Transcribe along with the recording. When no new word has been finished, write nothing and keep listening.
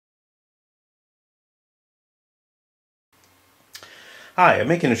Hi, I'm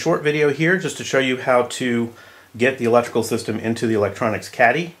making a short video here just to show you how to get the electrical system into the electronics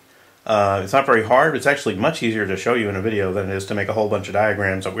caddy. It's not very hard. It's actually much easier to show you in a video than it is to make a whole bunch of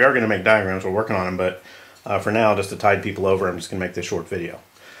diagrams. We are going to make diagrams, we're working on them, but for now, just to tide people over, I'm just going to make this short video.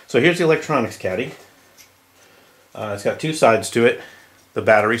 So here's the electronics caddy. It's got two sides to it. The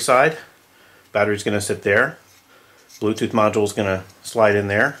battery side. Battery's going to sit there. Bluetooth module is going to slide in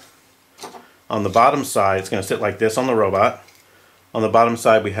there. On the bottom side, it's going to sit like this on the robot. On the bottom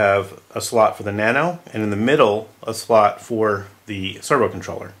side we have a slot for the nano, and in the middle a slot for the servo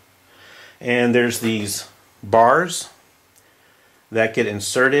controller. And there's these bars that get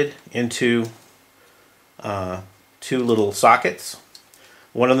inserted into two little sockets.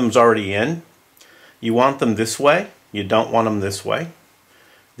 One of them's already in. You want them this way, you don't want them this way.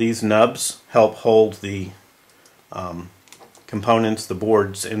 These nubs help hold the components, the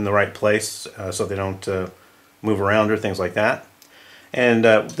boards, in the right place so they don't move around or things like that. And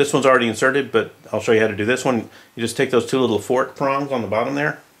this one's already inserted, but I'll show you how to do this one. You just take those two little fork prongs on the bottom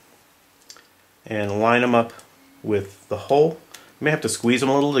there and line them up with the hole. You may have to squeeze them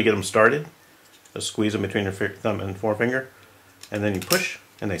a little to get them started. Just squeeze them between your thumb and forefinger, and then you push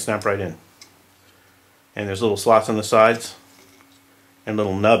and they snap right in. And there's little slots on the sides and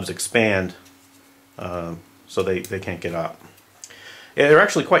little nubs expand so they can't get out. Yeah, they're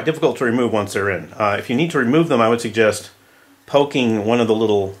actually quite difficult to remove once they're in. If you need to remove them, I would suggest poking one of the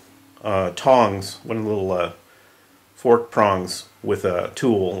little tongs, one of the little fork prongs with a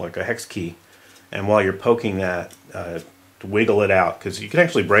tool, like a hex key, and while you're poking that, wiggle it out, because you can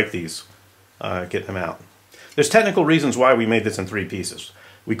actually break these, get them out. There's technical reasons why we made this in three pieces.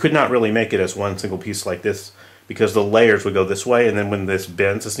 We could not really make it as one single piece like this, because the layers would go this way, and then when this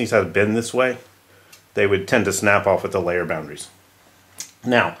bends, this needs to bend this way, they would tend to snap off at the layer boundaries.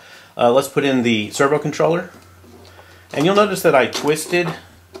 Now, let's put in the servo controller. And you'll notice that I twisted,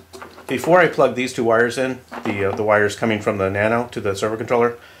 before I plugged these two wires in, the wires coming from the nano to the servo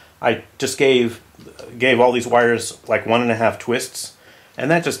controller, I just gave all these wires like 1.5 twists,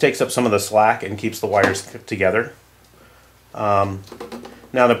 and that just takes up some of the slack and keeps the wires together. Now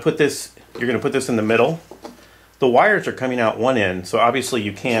to put this, you're going to put this in the middle. The wires are coming out one end, so obviously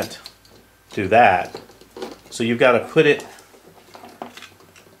you can't do that. So you've got to put it,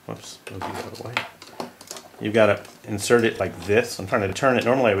 whoops, move these out of the way. You've got to insert it like this. I'm trying to turn it.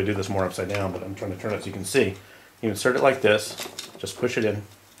 Normally I would do this more upside down, but I'm trying to turn it so you can see. You insert it like this. Just push it in.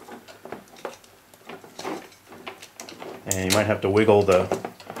 And you might have to wiggle the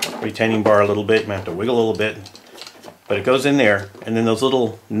retaining bar a little bit. You might have to wiggle a little bit. But it goes in there, and then those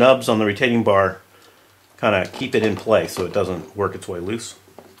little nubs on the retaining bar kind of keep it in place so it doesn't work its way loose.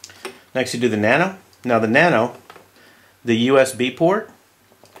 Next you do the nano. Now the nano, the USB port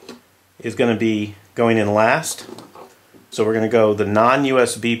is going to be going in last. So we're going to go, the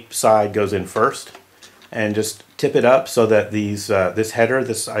non-USB side goes in first, and just tip it up so that these this header,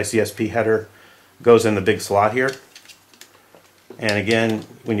 this ICSP header, goes in the big slot here. And again,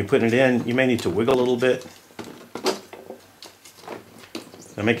 when you put it in, you may need to wiggle a little bit.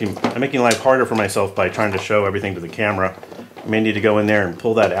 I'm making life harder for myself by trying to show everything to the camera. You may need to go in there and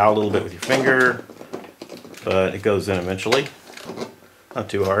pull that out a little bit with your finger, but it goes in eventually. Not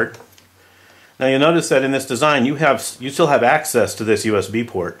too hard. Now you'll notice that in this design you still have access to this USB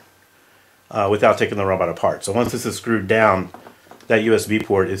port without taking the robot apart. So once this is screwed down, that USB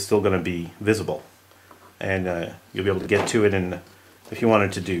port is still going to be visible, and you'll be able to get to it. And if you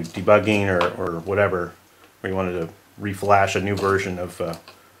wanted to do debugging or whatever, or you wanted to reflash a new version of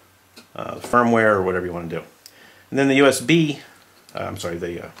firmware or whatever you want to do. And then the the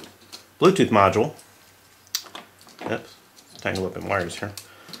Bluetooth module. Oops, tangle up in wires here.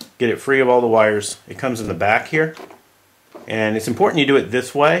 Get it free of all the wires. It comes in the back here, and it's important you do it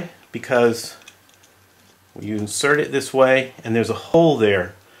this way because you insert it this way and there's a hole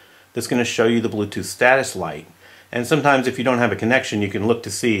there that's going to show you the Bluetooth status light. And sometimes if you don't have a connection, you can look to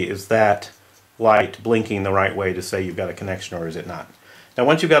see, is that light blinking the right way to say you've got a connection, or is it not? Now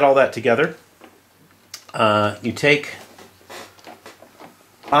once you've got all that together, you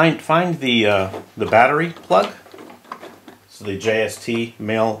find the battery plug. The JST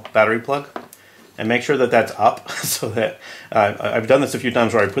male battery plug, and make sure that that's up so that I've done this a few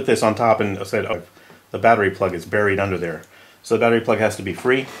times where I put this on top and said, oh, the battery plug is buried under there. So the battery plug has to be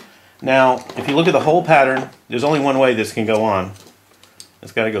free. Now if you look at the hole pattern, there's only one way this can go on.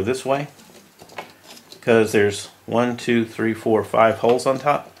 It's got to go this way, because there's 1, 2, 3, 4, 5 holes on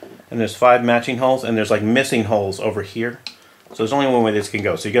top, and there's 5 matching holes, and there's like missing holes over here. So there's only one way this can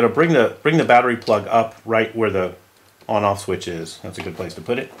go. So you got to bring the battery plug up right where the on-off switch is. That's a good place to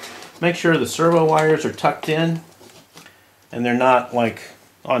put it. Make sure the servo wires are tucked in and they're not like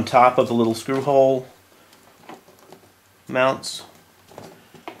on top of the little screw hole mounts.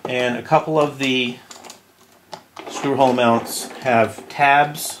 And a couple of the screw hole mounts have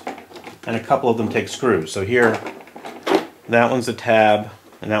tabs, and a couple of them take screws. So here, that one's a tab,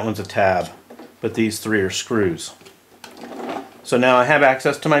 and that one's a tab, but these three are screws. So now I have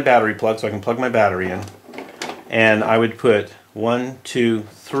access to my battery plug, so I can plug my battery in, and I would put 1, 2,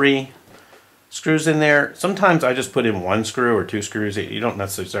 3 screws in there. Sometimes I just put in 1 screw or 2 screws. You don't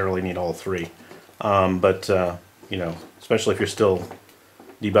necessarily need all 3, but you know, especially if you're still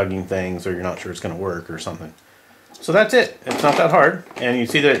debugging things or you're not sure it's going to work or something. So that's it. It's not that hard, and you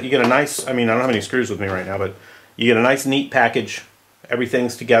see that you get a nice, I mean, I don't have any screws with me right now, but you get a nice neat package.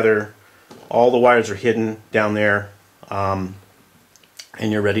 Everything's together, all the wires are hidden down there, and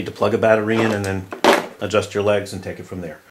you're ready to plug a battery in and then adjust your legs and take it from there.